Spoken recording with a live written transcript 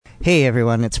Hey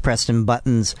everyone, it's Preston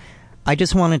Buttons. I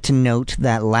just wanted to note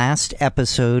that last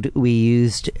episode we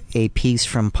used a piece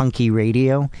from Punky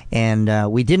Radio,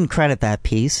 and we didn't credit that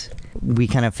piece. We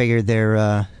kind of figured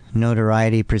their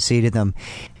notoriety preceded them.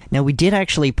 Now, we did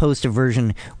actually post a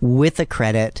version with a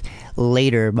credit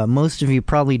later, but most of you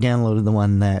probably downloaded the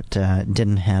one that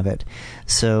didn't have it.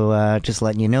 So just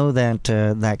letting you know that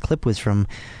that clip was from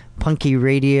Punky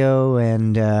Radio,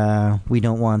 and we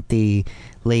don't want the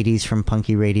ladies from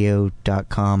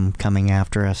punkyradio.com coming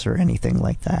after us or anything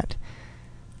like that.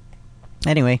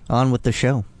 Anyway, on with the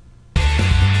show.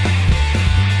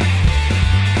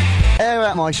 Air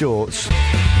out my shorts.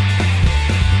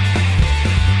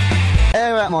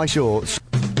 Air out my shorts.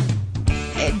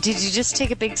 Did you just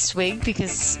take a big swig?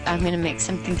 Because I'm going to make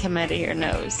something come out of your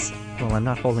nose. Well, I'm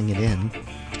not holding it in.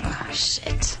 Oh,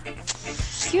 shit.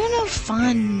 You're no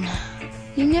fun.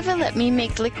 You never let me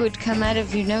make liquid come out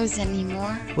of your nose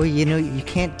anymore. Well, you know, you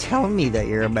can't tell me that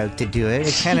you're about to do it.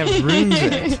 It kind of ruins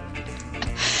it.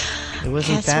 It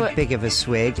wasn't that big of a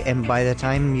swig, and by the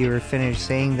time you were finished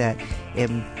saying that it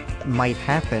might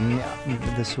happen,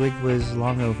 the swig was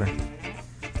long over.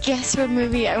 Guess what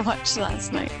movie I watched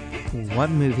last night? What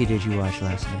movie did you watch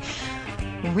last night?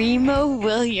 Remo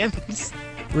Williams.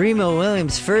 Remo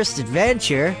Williams' First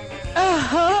Adventure?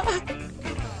 Uh-huh.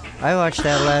 I watched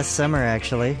that last summer,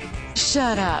 actually.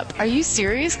 Shut up. Are you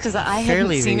serious? Because I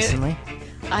hadn't seen it.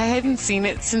 I hadn't seen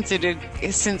it since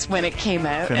when it came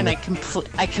out, and I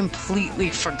completely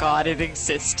forgot it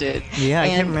existed. Yeah, I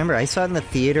can't remember. I saw it in the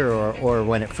theater or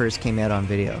when it first came out on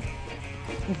video.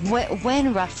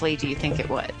 When roughly do you think it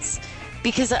was?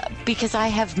 Because I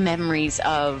have memories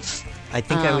of... I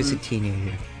think I was a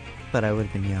teenager, but I would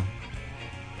have been young.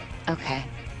 Okay.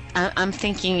 I'm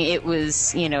thinking it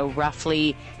was,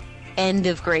 roughly end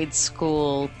of grade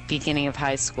school, beginning of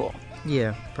high school.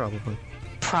 Yeah, probably.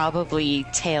 Probably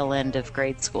tail end of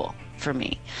grade school for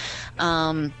me.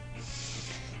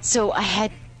 So I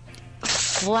had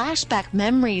flashback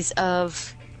memories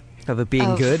of it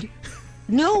being good?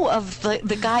 No, of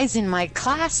the guys in my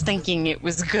class thinking it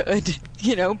was good.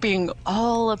 Being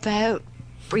all about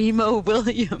Remo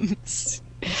Williams.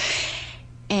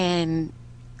 And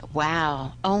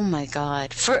wow, oh my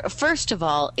God. First of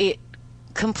all, it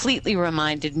completely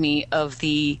reminded me of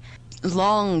the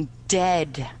long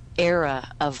dead era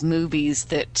of movies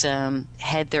that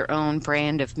had their own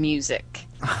brand of music.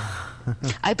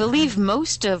 I believe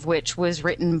most of which was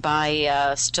written by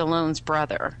Stallone's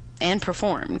brother and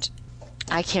performed.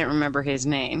 I can't remember his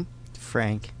name.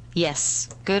 Frank. Yes,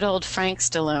 good old Frank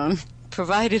Stallone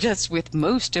provided us with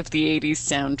most of the 80s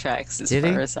soundtracks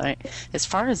as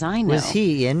far as I know. Was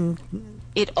he in?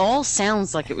 It all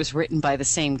sounds like it was written by the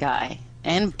same guy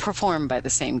and performed by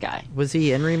the same guy. Was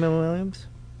he in Remo Williams?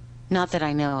 Not that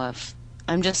I know of.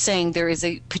 I'm just saying there is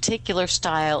a particular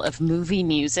style of movie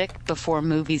music before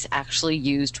movies actually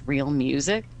used real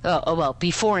music. Oh well,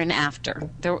 before and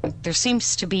after. There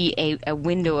seems to be a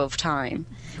window of time.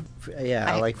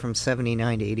 Yeah, like from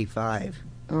 79 to 85.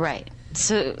 Right.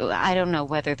 So I don't know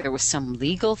whether there was some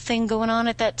legal thing going on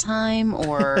at that time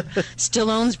or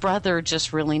Stallone's brother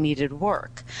just really needed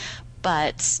work.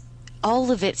 But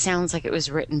all of it sounds like it was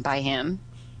written by him,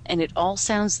 and it all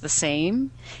sounds the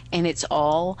same, and it's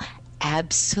all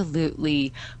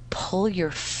absolutely pull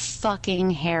your fucking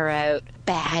hair out,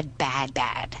 bad, bad,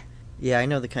 bad. Yeah, I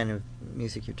know the kind of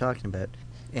music you're talking about,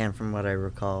 and from what I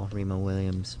recall, Remo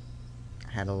Williams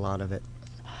had a lot of it.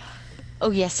 Oh,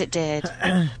 yes, it did.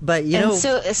 But,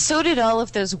 so did all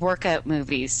of those workout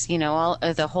movies, all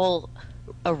the whole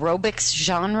aerobics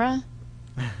genre.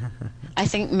 I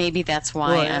think maybe that's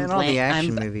why and all the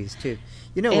action movies, too.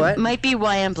 You know what? It might be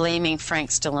why I'm blaming Frank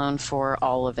Stallone for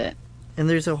all of it. And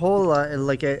there's a whole lot,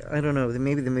 I don't know,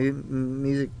 maybe the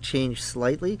music changed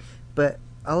slightly, but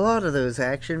a lot of those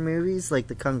action movies, like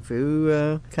the Kung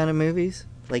Fu kind of movies,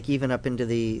 like even up into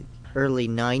the early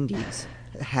 90s,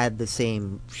 had the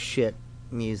same shit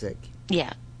music.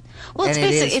 Yeah. Well, and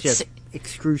it's just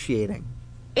excruciating.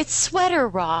 It's sweater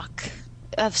rock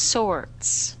of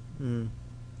sorts. Mm.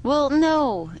 Well,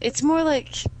 no, it's more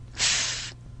like...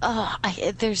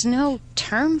 there's no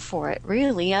term for it,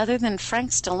 really, other than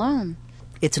Frank Stallone.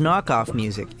 It's knockoff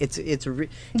music. It's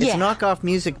knockoff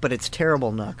music, but it's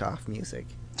terrible knockoff music.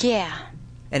 Yeah.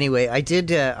 Anyway, I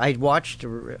watched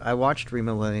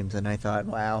Remo Williams, and I thought,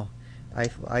 wow,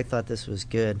 I thought this was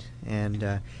good,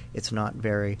 and it's not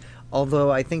very.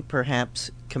 Although I think perhaps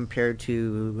compared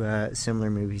to similar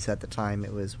movies at the time,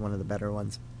 it was one of the better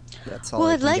ones. That's all. Well,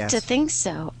 I'd like to think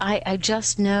so. I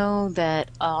just know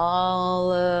that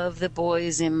all of the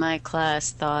boys in my class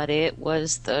thought it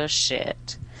was the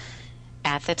shit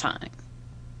at the time.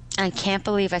 I can't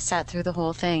believe I sat through the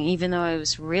whole thing, even though I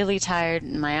was really tired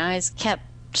and my eyes kept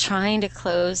trying to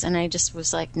close, and I just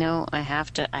was like, no, I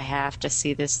have to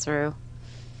see this through.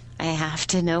 I have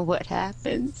to know what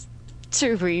happens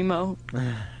to Remo.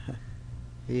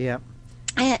 Yep.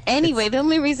 Anyway, the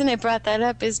only reason I brought that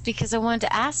up is because I wanted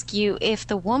to ask you if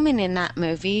the woman in that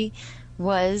movie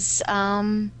was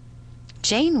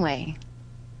Janeway.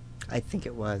 I think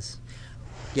it was.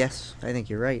 Yes, I think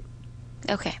you're right.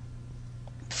 Okay.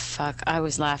 Fuck, I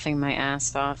was laughing my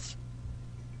ass off.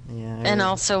 Yeah. And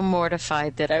also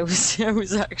mortified that I was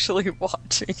actually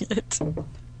watching it.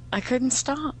 I couldn't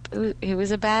stop. It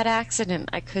was a bad accident.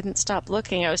 I couldn't stop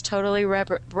looking. I was totally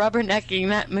rubbernecking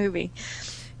that movie.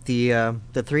 The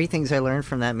three things I learned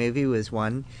from that movie was,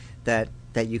 one, that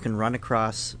you can run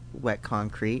across wet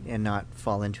concrete and not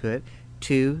fall into it.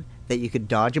 Two, that you could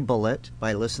dodge a bullet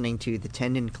by listening to the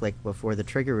tendon click before the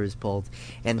trigger was pulled.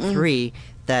 And three,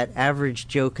 that average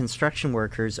Joe construction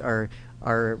workers are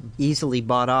easily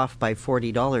bought off by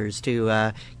 $40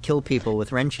 to kill people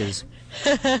with wrenches.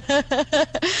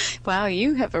 Wow,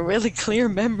 you have a really clear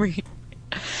memory.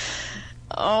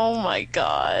 Oh my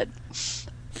god.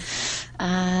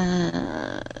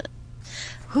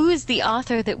 Who is the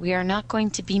author that we are not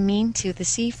going to be mean to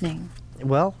this evening?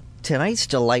 Well, tonight's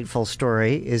delightful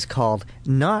story is called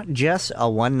Not Just a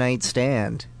One-Night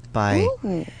Stand by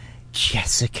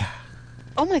Jessica.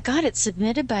 Oh my god, it's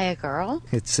submitted by a girl?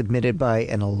 It's submitted by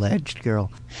an alleged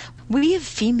girl. We have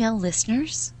female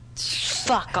listeners?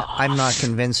 Fuck off. I'm not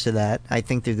convinced of that. I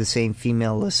think they're the same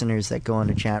female listeners that go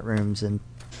into chat rooms and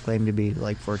claim to be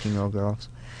like 14-year-old girls.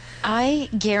 I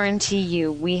guarantee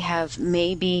you we have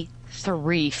maybe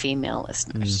 3 female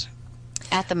listeners.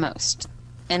 At the most.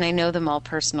 And I know them all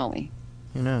personally.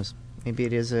 Who knows? Maybe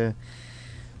it is a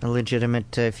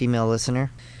legitimate female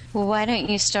listener. Well, why don't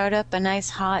you start up a nice,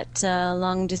 hot,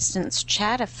 long-distance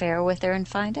chat affair with her and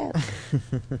find out?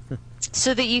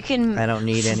 So that you can... I don't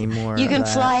need any more You can of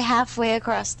that. fly halfway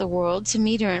across the world to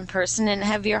meet her in person and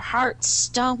have your heart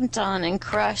stomped on and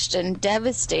crushed and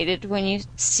devastated when you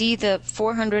see the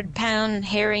 400-pound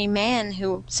hairy man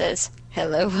who says,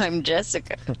 "Hello, I'm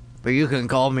Jessica." But you can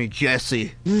call me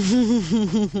Jesse.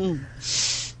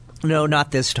 No,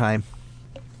 not this time.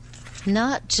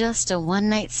 Not just a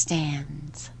one-night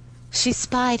stand. She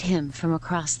spied him from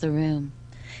across the room,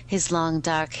 his long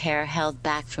dark hair held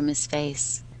back from his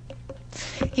face.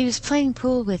 He was playing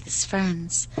pool with his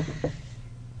friends.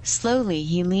 Slowly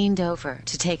he leaned over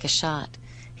to take a shot,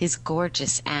 his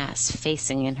gorgeous ass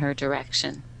facing in her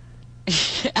direction.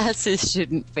 Asses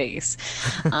shouldn't face.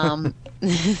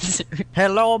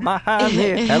 Hello, my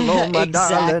honey. Hello, my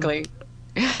darling. Exactly.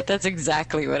 That's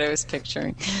exactly what I was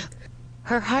picturing.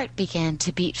 Her heart began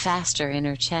to beat faster in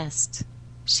her chest.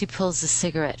 She pulls a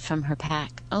cigarette from her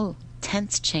pack. Oh,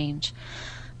 tense change.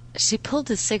 She pulled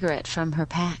a cigarette from her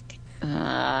pack.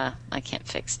 I can't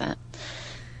fix that.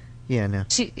 Yeah, no.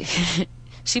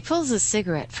 She pulls a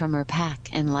cigarette from her pack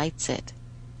and lights it.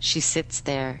 She sits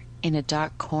there in a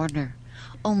dark corner.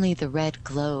 Only the red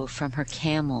glow from her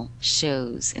Camel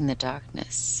shows in the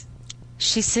darkness.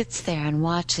 She sits there and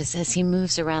watches as he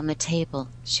moves around the table,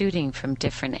 shooting from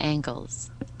different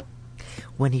angles.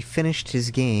 When he finished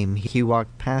his game, he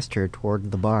walked past her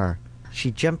toward the bar. She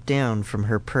jumped down from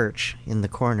her perch in the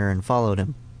corner and followed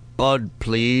him. "Bud,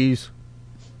 please,"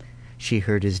 she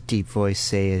heard his deep voice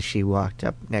say as she walked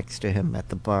up next to him at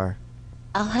the bar.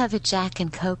 "I'll have a Jack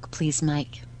and Coke, please,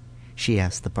 Mike," she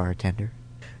asked the bartender.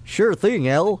 "Sure thing,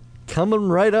 Elle. Coming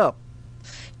right up."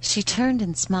 She turned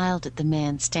and smiled at the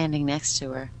man standing next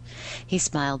to her. He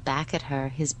smiled back at her,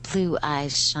 his blue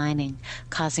eyes shining,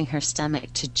 causing her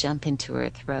stomach to jump into her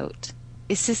throat.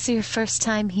 "Is this your first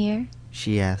time here?"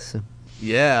 she asked him.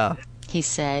 "Yeah," he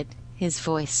said, his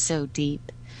voice so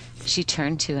deep. She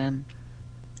turned to him.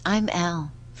 "I'm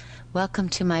Elle. Welcome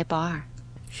to my bar."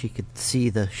 She could see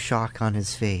the shock on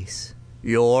his face.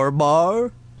 "Your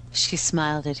bar?" She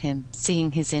smiled at him,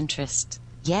 seeing his interest.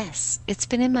 "Yes, it's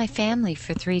been in my family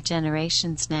for 3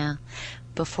 generations now.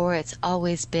 Before, it's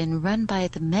always been run by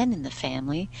the men in the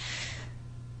family.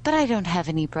 But I don't have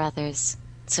any brothers,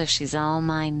 so she's all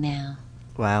mine now."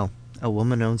 Wow, a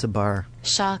woman owns a bar.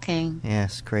 Shocking.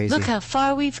 Yes, crazy. Look how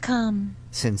far we've come.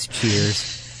 Since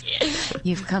Cheers.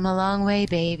 You've come a long way,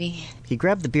 baby. He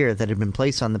grabbed the beer that had been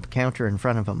placed on the counter in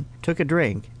front of him, took a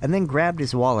drink, and then grabbed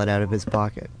his wallet out of his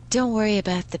pocket. "Don't worry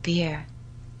about the beer.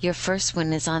 Your first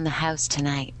one is on the house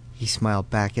tonight." He smiled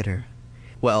back at her.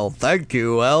 "Well, thank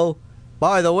you, Elle.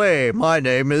 By the way, my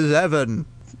name is Evan."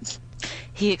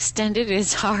 He extended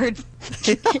his hard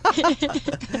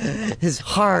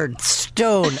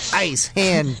stone ice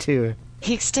hand to her.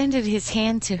 He extended his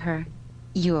hand to her.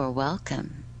 "You are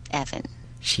welcome. Evan.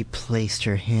 She placed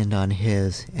her hand on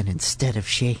his, and instead of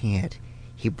shaking it,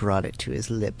 he brought it to his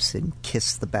lips and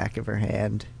kissed the back of her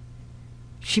hand.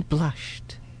 She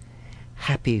blushed,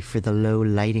 happy for the low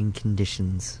lighting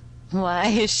conditions. Why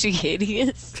is she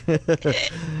hideous?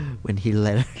 When he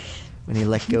let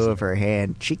go of her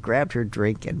hand, she grabbed her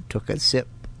drink and took a sip.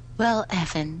 Well,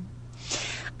 Evan,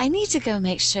 I need to go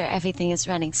make sure everything is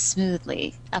running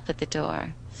smoothly up at the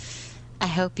door. I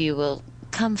hope you will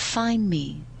come find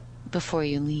me before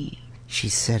you leave, she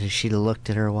said as she looked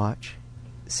at her watch,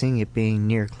 seeing it being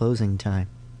near closing time.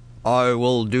 I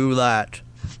will do that.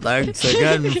 Thanks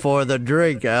again for the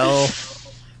drink, Elle.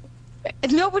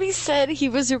 Nobody said he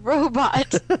was a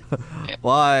robot.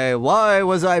 Why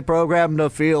was I programmed to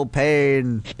feel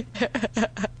pain?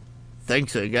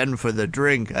 Thanks again for the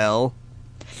drink, Elle,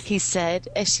 he said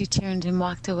as she turned and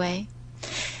walked away.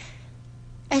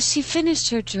 As she finished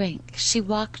her drink, she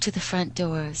walked to the front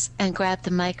doors and grabbed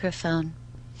the microphone.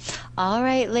 All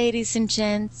right, ladies and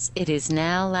gents, it is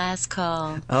now last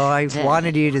call. Oh, I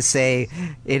wanted you to say,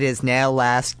 it is now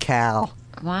last Cal.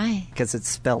 Why? Because it's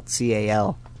spelt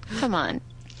C-A-L. Come on.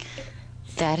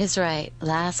 That is right.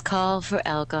 Last call for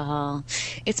alcohol.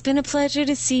 It's been a pleasure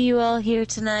to see you all here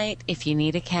tonight. If you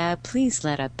need a cab, please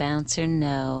let a bouncer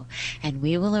know, and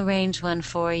we will arrange one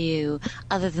for you.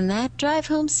 Other than that, drive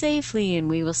home safely, and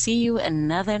we will see you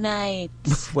another night.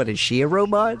 What, is she a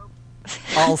robot?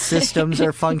 All systems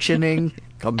are functioning.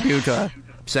 Computer,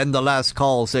 send the last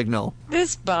call signal.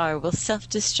 This bar will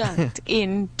self-destruct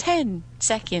in 10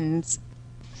 seconds.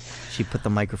 She put the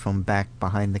microphone back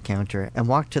behind the counter and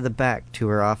walked to the back to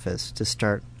her office to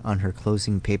start on her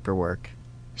closing paperwork.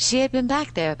 She had been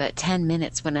back there about 10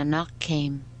 minutes when a knock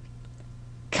came.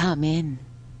 Come in,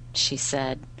 she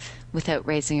said, without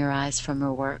raising her eyes from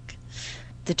her work.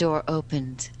 The door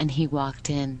opened, and he walked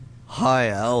in. Hi,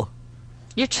 Elle.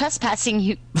 You're trespassing,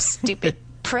 you stupid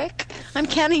prick. I'm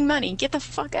counting money. Get the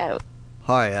fuck out.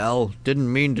 Hi, Elle.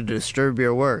 Didn't mean to disturb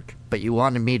your work, but you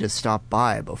wanted me to stop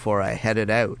by before I headed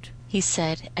out, he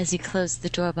said as he closed the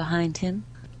door behind him.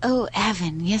 Oh,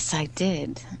 Evan, yes, I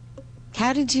did.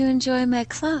 How did you enjoy my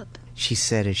club? She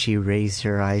said as she raised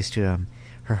her eyes to him,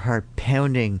 her heart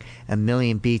pounding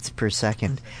 1,000,000 beats per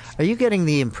second. Are you getting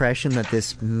the impression that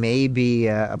this may be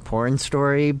a porn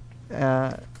story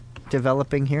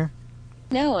developing here?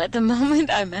 No, at the moment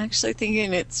I'm actually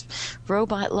thinking it's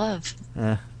robot love.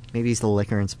 Maybe he's the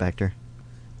liquor inspector.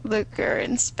 Liquor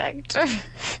inspector?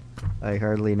 I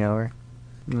hardly know her.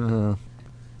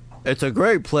 It's a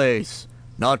great place.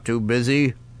 Not too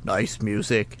busy, nice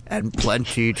music, and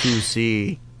plenty to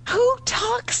see. Who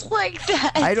talks like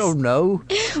that? I don't know.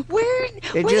 Where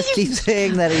It just keeps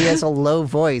saying that he has a low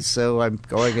voice, so I'm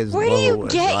going as low as I can. Where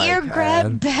do you get your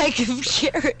grab bag of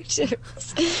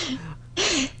characters?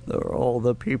 They're all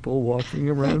the people walking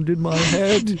around in my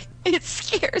head. It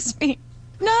scares me.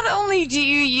 Not only do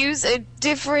you use a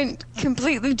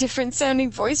completely different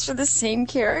sounding voice for the same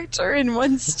character in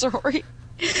one story,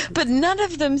 but none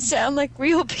of them sound like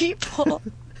real people.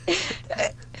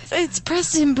 It's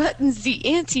Preston Buttons, the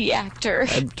anti-actor.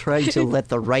 I'm trying to let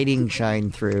the writing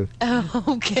shine through. Oh,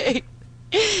 okay.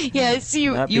 Yes,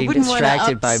 you Not you being wouldn't want to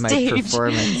upstage. distracted by my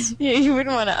performance. Yeah, you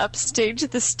wouldn't want to upstage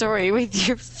the story with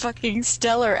your fucking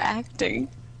stellar acting.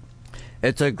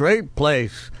 It's a great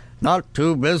place. Not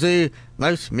too busy,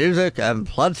 nice music, and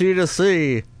plenty to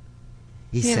see.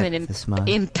 He you said have with a smile.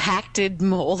 Impacted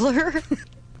molar?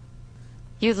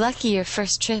 You're lucky your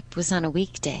first trip was on a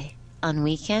weekday. On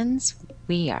weekends,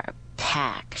 we are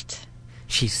packed.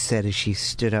 She said as she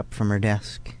stood up from her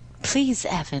desk. Please,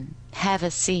 Evan, have a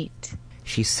seat.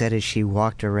 She said as she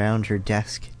walked around her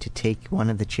desk to take one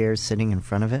of the chairs sitting in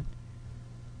front of it.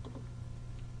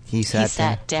 He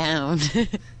sat down.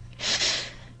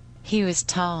 He was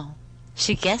tall.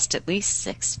 She guessed at least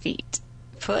 6 feet.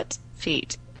 Foot,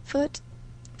 feet, foot,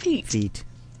 feet. Feet.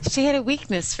 She had a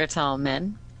weakness for tall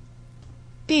men,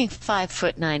 being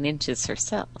 5'9"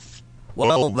 herself.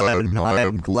 Well then, I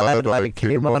am glad I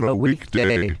came on a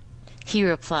weekday, he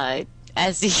replied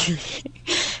as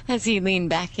he leaned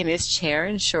back in his chair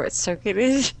and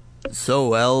short-circuited.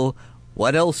 So, Elle,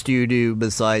 what else do you do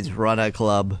besides run a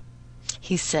club?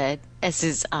 He said as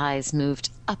his eyes moved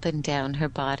up and down her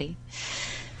body.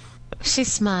 She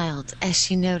smiled as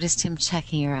she noticed him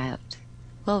checking her out.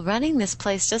 Well, running this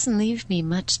place doesn't leave me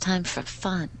much time for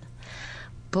fun.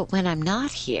 But when I'm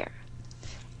not here,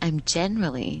 I'm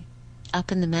generally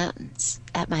up in the mountains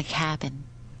at my cabin.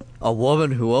 A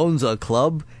woman who owns a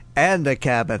club and a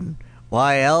cabin.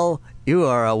 Why, Elle, you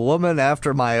are a woman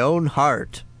after my own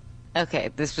heart. Okay,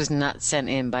 this was not sent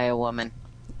in by a woman.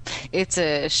 It's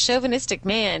a chauvinistic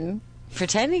man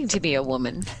pretending to be a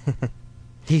woman.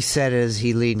 he said as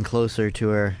he leaned closer to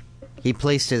her. He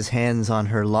placed his hands on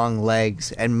her long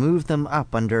legs and moved them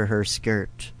up under her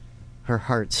skirt. Her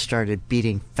heart started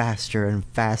beating faster and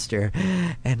faster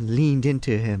and leaned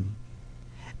into him.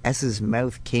 As his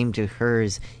mouth came to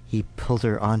hers, he pulled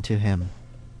her onto him.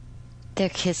 Their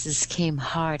kisses came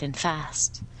hard and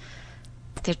fast,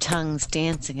 their tongues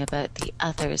dancing about the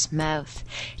other's mouth,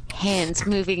 hands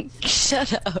moving...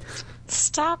 Shut up.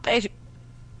 Stop it.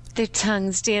 Their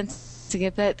tongues dancing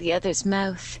about the other's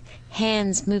mouth,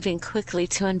 hands moving quickly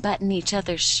to unbutton each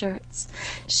other's shirts.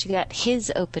 She got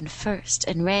his open first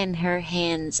and ran her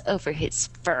hands over his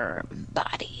firm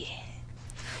body.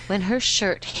 When her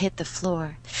shirt hit the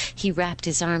floor, he wrapped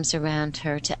his arms around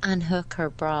her to unhook her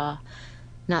bra,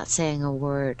 not saying a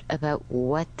word about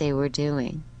what they were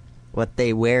doing. What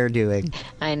they were doing.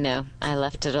 I know, I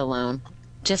left it alone.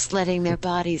 Just letting their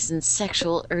bodies and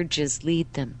sexual urges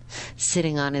lead them.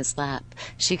 Sitting on his lap,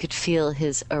 she could feel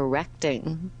his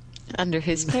erecting under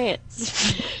his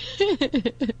pants.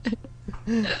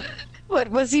 What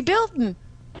was he building?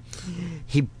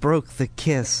 He broke the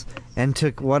kiss and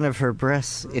took one of her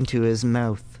breasts into his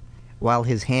mouth, while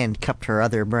his hand cupped her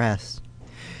other breast.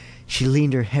 She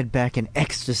leaned her head back in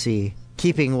ecstasy,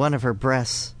 keeping one of her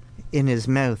breasts in his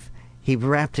mouth. He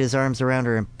wrapped his arms around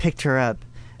her and picked her up,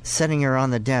 setting her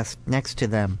on the desk next to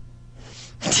them.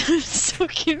 I'm so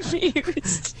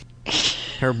confused.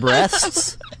 Her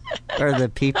breasts are the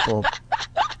people.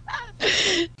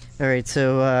 All right,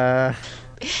 so,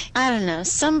 I don't know,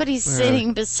 somebody's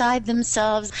sitting beside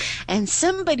themselves and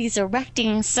somebody's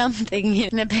erecting something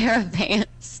in a pair of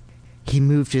pants. He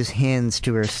moved his hands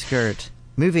to her skirt,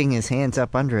 moving his hands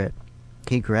up under it.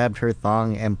 He grabbed her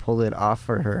thong and pulled it off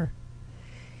for her,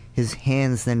 his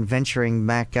hands then venturing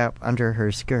back up under her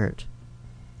skirt.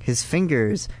 His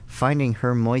fingers finding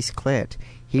her moist clit,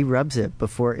 he rubs it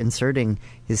before inserting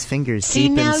his fingers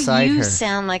deep inside her. See, now you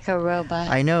sound like a robot.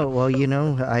 I know. Well,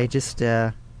 I'm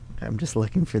just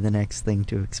looking for the next thing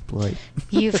to exploit.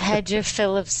 You've had your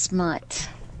fill of smut.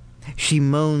 She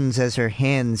moans as her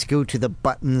hands go to the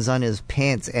buttons on his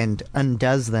pants and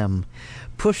undoes them,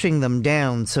 pushing them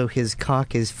down so his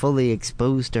cock is fully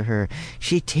exposed to her.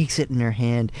 She takes it in her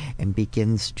hand and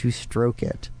begins to stroke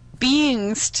it.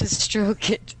 Beings to stroke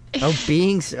it. Oh,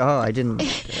 beings? Oh, I didn't...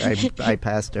 I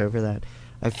passed over that.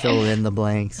 I filled in the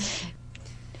blanks.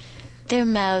 Their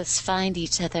mouths find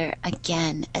each other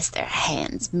again as their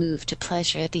hands move to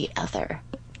pleasure the other.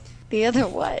 The other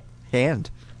what? Hand.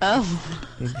 Oh.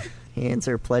 Hands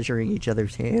are pleasuring each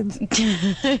other's hands.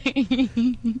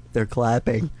 They're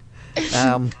clapping.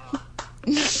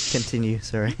 Continue,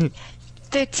 sorry.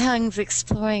 Their tongues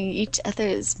exploring each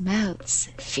other's mouths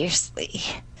fiercely.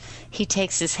 He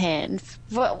takes his hand.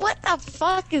 What the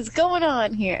fuck is going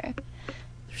on here?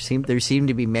 There seem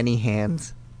to be many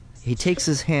hands. He takes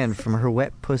his hand from her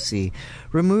wet pussy,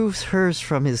 removes hers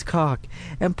from his cock,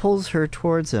 and pulls her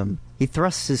towards him. He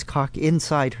thrusts his cock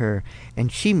inside her,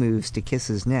 and she moves to kiss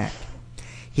his neck.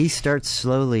 He starts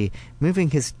slowly,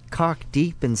 moving his cock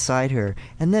deep inside her,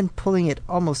 and then pulling it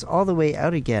almost all the way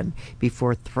out again,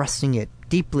 before thrusting it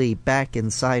deeply back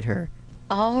inside her.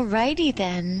 Alrighty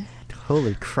then.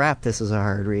 Holy crap, this is a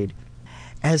hard read.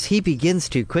 As he begins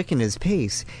to quicken his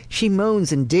pace, she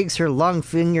moans and digs her long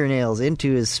fingernails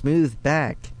into his smooth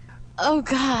back. Oh,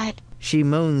 God. She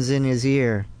moans in his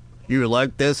ear. You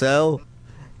like this, Elle?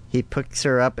 He picks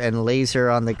her up and lays her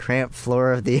on the cramped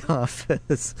floor of the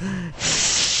office,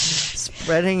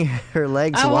 spreading her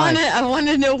legs wide. I want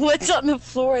to know what's on the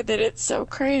floor that it's so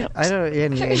cramped. I don't...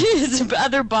 Is it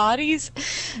other bodies?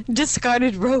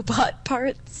 Discarded robot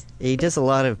parts? He does a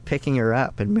lot of picking her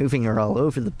up and moving her all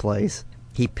over the place.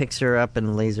 He picks her up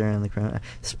and lays her on the ground,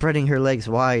 spreading her legs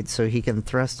wide so he can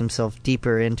thrust himself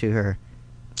deeper into her.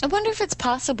 I wonder if it's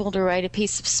possible to write a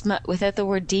piece of smut without the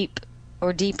word deep,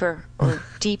 or deeper, or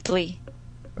deeply.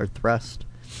 Or thrust.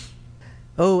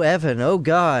 Oh, Evan, oh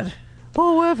God.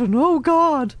 Oh, Evan, oh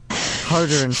God.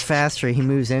 Harder and faster he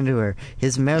moves into her,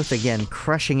 his mouth again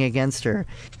crushing against her.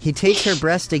 He takes her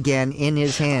breast again in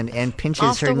his hand and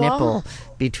pinches her nipple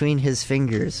between his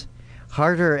fingers.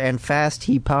 Harder and fast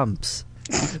he pumps,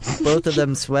 both of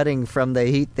them sweating from the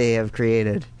heat they have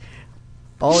created.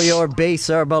 All your base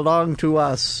are belong to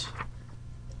us.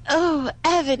 Oh,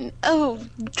 Evan, oh,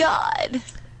 God.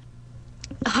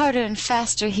 Harder and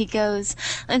faster he goes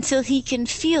until he can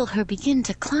feel her begin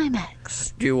to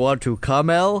climax. Do you want to come,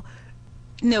 Elle?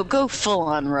 No, go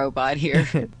full-on robot here.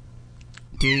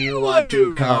 Do you want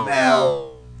to come,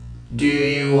 Elle? Do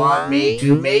you want me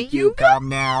to make you come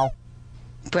now?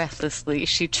 Breathlessly,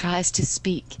 she tries to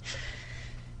speak.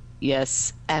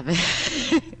 Yes, Evan.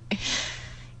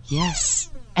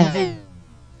 Yes, Evan.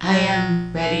 I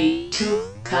am ready to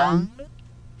come.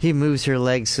 He moves her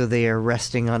legs so they are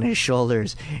resting on his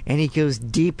shoulders, and he goes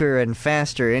deeper and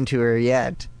faster into her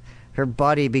yet. Her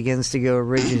body begins to go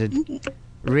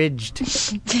ridged.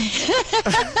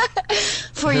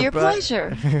 For your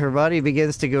pleasure. Her body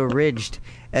begins to go ridged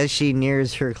as she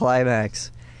nears her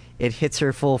climax. It hits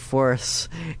her full force,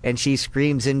 and she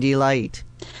screams in delight.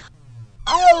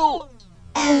 Oh,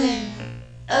 Ellen.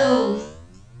 Oh,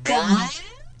 God.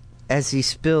 As he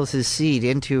spills his seed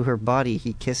into her body,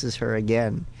 he kisses her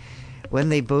again. When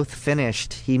they both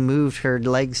finished, he moved her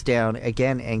legs down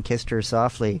again and kissed her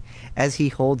softly as he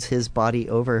holds his body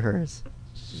over hers.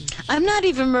 I'm not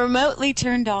even remotely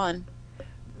turned on.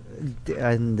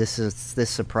 And this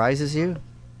surprises you?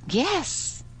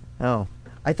 Yes. Oh,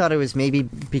 I thought it was maybe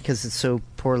because it's so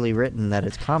poorly written that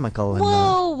it's comical. And,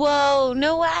 Whoa,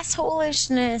 no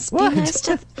assholishness. What? Be nice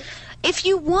to... If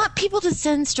you want people to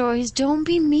send stories, don't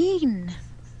be mean.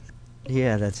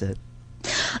 Yeah, that's it.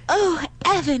 Oh,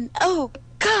 Evan, oh,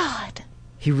 God.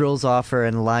 He rolls off her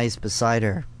and lies beside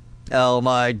her. Oh,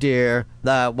 my dear,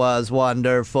 that was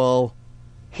wonderful.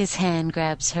 His hand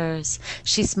grabs hers.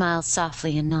 She smiles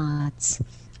softly and nods.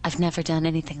 I've never done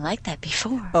anything like that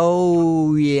before.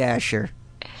 Oh, yeah, sure.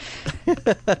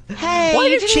 Hey, Why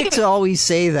you do didn't chicks even... always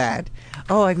say that?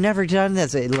 Oh, I've never done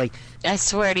this. Like, I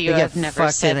swear to you, they get I've never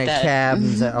fucked said in a that. cab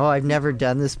and say, oh, I've never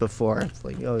done this before. It's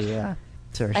like, oh, yeah.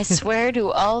 Sorry. I swear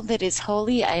to all that is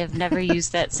holy, I have never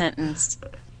used that sentence.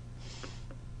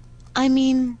 I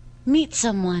mean, meet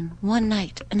someone one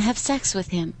night and have sex with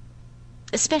him.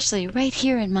 Especially right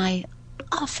here in my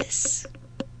office.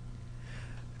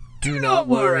 Do not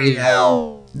worry,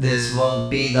 Elle. This won't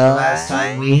be the last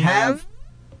time we have.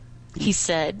 He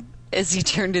said, as he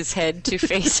turned his head to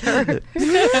face her.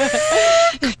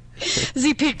 As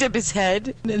he picked up his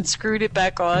head and screwed it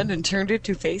back on and turned it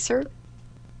to face her.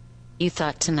 You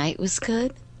thought tonight was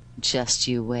good? Just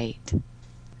you wait.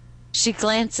 She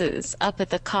glances up at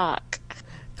the clock.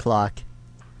 Clock.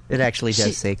 It actually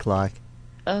does say clock.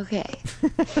 Okay.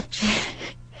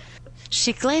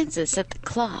 She glances at the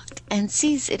clock and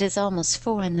sees it is almost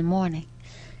 4 a.m.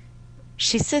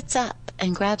 She sits up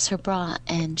and grabs her bra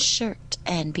and shirt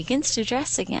and begins to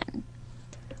dress again.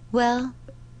 Well,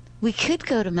 we could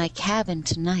go to my cabin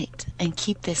tonight and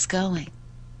keep this going.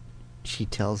 She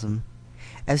tells him,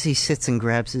 as he sits and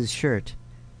grabs his shirt.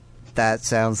 That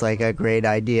sounds like a great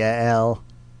idea, Elle.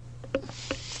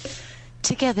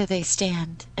 Together they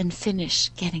stand and finish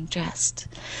getting dressed.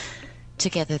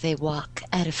 Together they walk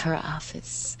out of her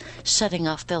office, shutting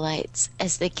off the lights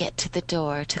as they get to the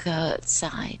door to go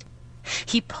outside.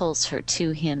 He pulls her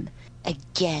to him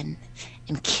again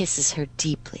and kisses her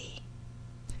deeply.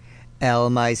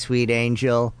 Elle, my sweet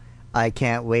angel, I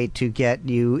can't wait to get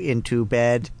you into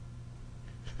bed.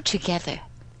 Together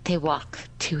they walk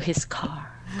to his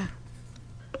car.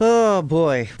 Oh,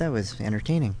 boy, that was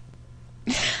entertaining.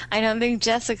 I don't think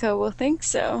Jessica will think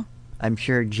so. I'm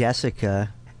sure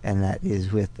Jessica, and that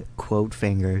is with quote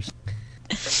fingers.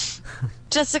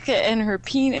 Jessica and her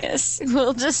penis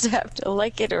will just have to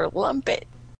like it or lump it.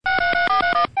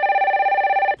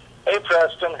 Hey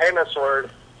Preston, hey Miss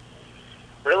Word.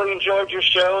 Really enjoyed your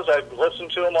shows. I've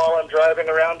listened to them while I'm driving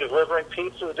around delivering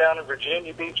pizzas down in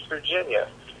Virginia Beach, Virginia.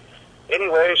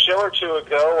 Anyway, a show or two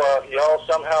ago, y'all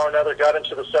somehow or another got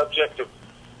into the subject of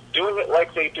doing it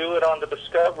like they do it on the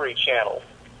Discovery Channel.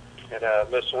 And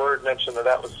Miss Word mentioned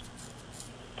that was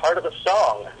part of the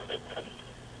song.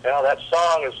 Now, that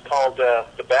song is called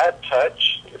The Bad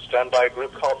Touch. It's done by a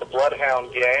group called the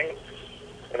Bloodhound Gang.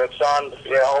 And it's on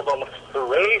the album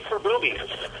Hooray for Boobies.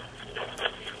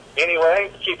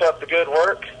 Anyway, keep up the good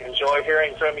work. Enjoy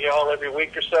hearing from you all every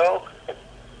week or so.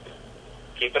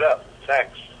 Keep it up.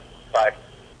 Thanks. Bye.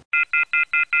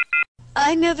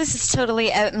 I know this is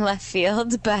totally out in left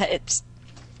field, but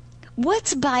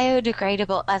what's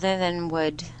biodegradable other than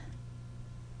wood?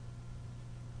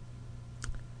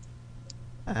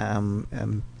 A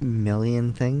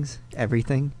million things?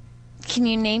 Everything? Can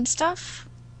you name stuff?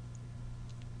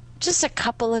 Just a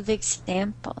couple of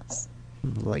examples.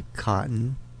 Like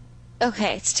cotton?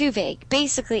 Okay, it's too vague.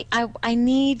 Basically, I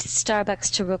need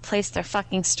Starbucks to replace their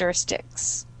fucking stir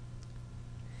sticks.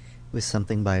 With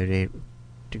something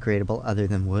biodegradable other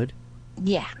than wood?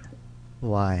 Yeah.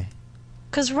 Why?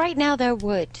 Because right now they're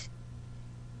wood.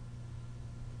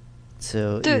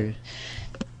 So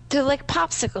They're like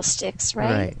popsicle sticks,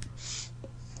 right? Right.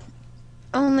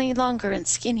 Only longer and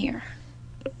skinnier.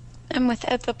 And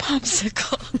without the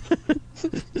popsicle.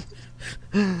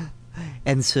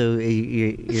 And so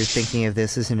you're thinking of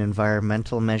this as an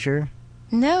environmental measure?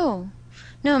 No,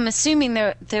 I'm assuming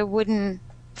they're wooden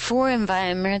for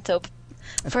environmental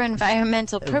for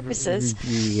environmental purposes.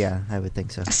 Yeah, I would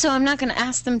think so. So I'm not going to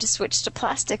ask them to switch to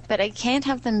plastic, but I can't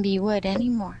have them be wood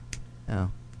anymore.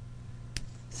 Oh.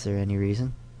 Is there any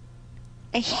reason?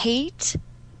 I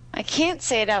can't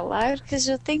say it out loud because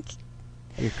you'll think...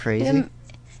 You're crazy?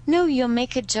 No, you'll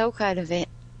make a joke out of it.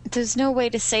 There's no way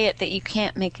to say it that you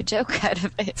can't make a joke out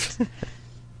of it.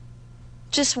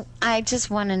 I just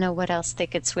want to know what else they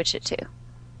could switch it to.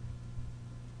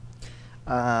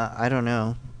 I don't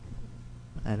know.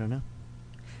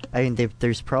 I mean,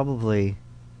 there's probably...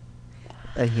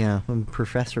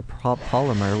 Professor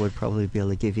Polymer would probably be able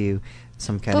to give you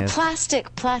some kind of...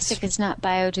 Plastic is not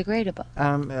biodegradable.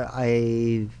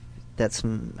 I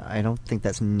don't think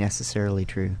that's necessarily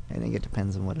true. I think it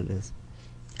depends on what it is.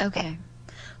 Okay.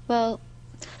 Well,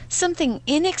 something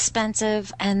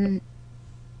inexpensive and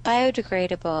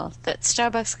biodegradable that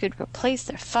Starbucks could replace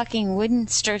their fucking wooden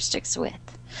stir sticks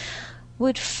with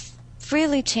would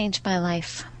really change my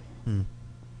life.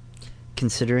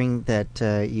 Considering that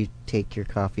you take your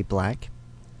coffee black,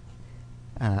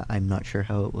 I'm not sure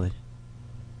how it would.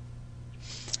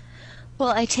 Well,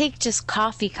 I take just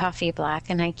coffee black,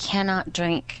 and I cannot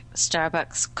drink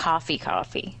Starbucks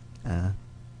coffee.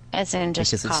 As in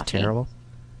just because coffee. It's terrible?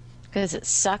 Because it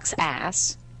sucks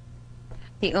ass.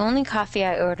 The only coffee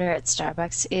I order at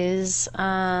Starbucks is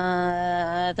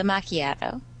the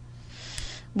macchiato,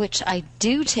 which I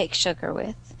do take sugar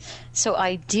with. So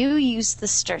I do use the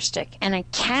stir stick, and I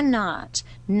cannot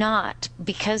not,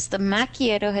 because the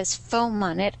macchiato has foam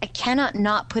on it, I cannot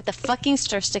not put the fucking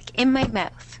stir stick in my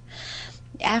mouth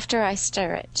after I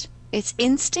stir it. It's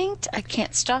instinct. I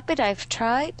can't stop it. I've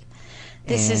tried.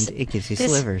 It gives you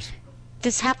slivers.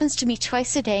 This happens to me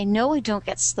twice a day. No, I don't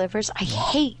get slivers. I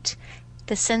hate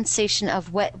the sensation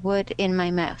of wet wood in my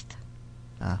mouth.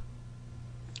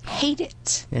 Hate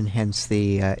it. And hence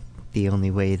the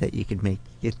only way that you could make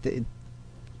it the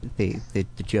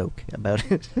joke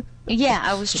about it. Yeah,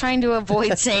 I was trying to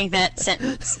avoid saying that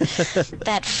sentence,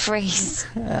 that phrase.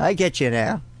 I get you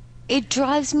now. It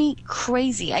drives me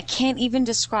crazy. I can't even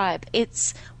describe.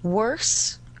 It's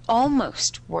worse,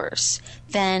 almost worse,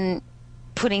 than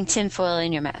putting tinfoil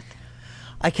in your mouth.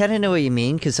 I kind of know what you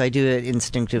mean, because I do it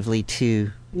instinctively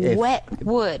too. Wet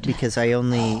wood. Because I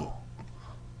only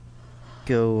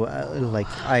go,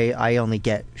 I only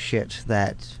get shit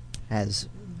that has,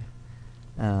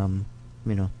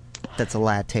 that's a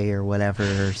latte or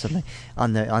whatever or something,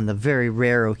 on the very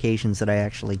rare occasions that I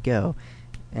actually go.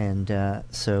 And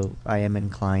so I am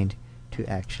inclined to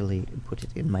actually put it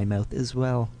in my mouth as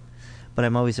well. But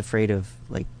I'm always afraid of,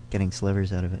 getting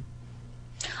slivers out of it.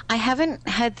 I haven't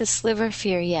had the sliver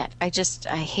fear yet. I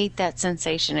hate that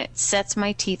sensation. It sets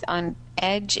my teeth on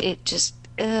edge. It just,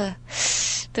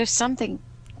 there's something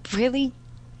really,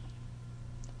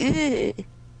 I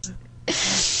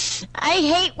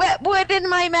hate wet wood in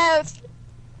my mouth.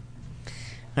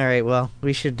 All right, well,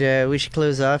 we should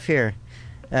close off here.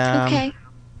 Okay.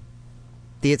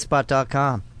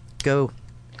 theitspot.com. Go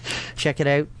check it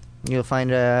out. You'll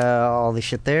find all the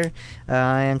shit there.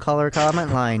 And call our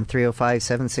comment line,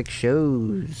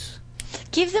 305-76-SHOWS.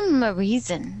 Give them a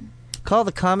reason. Call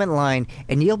the comment line,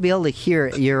 and you'll be able to hear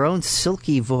your own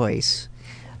silky voice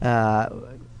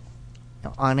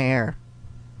on air,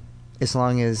 as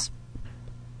long as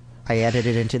I edit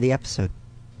it into the episode.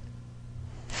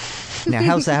 Now,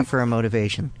 how's that for a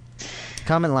motivation?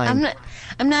 Comment line.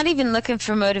 I'm not even looking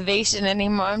for motivation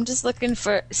anymore. I'm just looking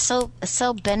for sell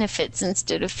benefits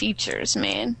instead of features,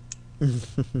 man.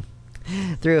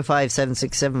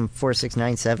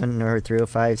 305-767-4697 or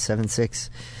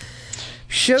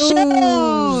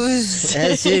 305-76-SHOWS.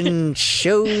 As in,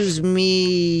 shows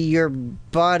me your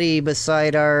body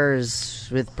beside ours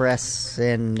with breasts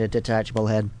and a detachable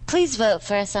head. Please vote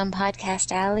for us on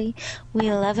Podcast Alley.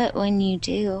 We love it when you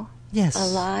do. Yes. A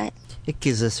lot. It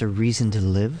gives us a reason to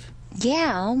live.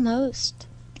 Yeah, almost.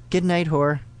 Good night,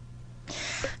 whore.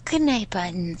 Good night,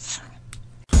 Buttons.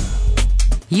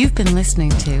 You've been listening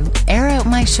to Air Out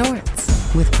My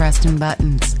Shorts with Preston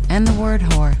Buttons and the word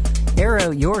whore. Air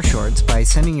out your shorts by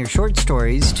sending your short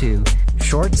stories to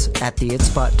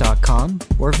shorts@theitspot.com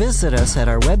or visit us at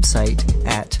our website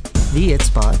at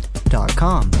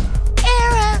theitspot.com.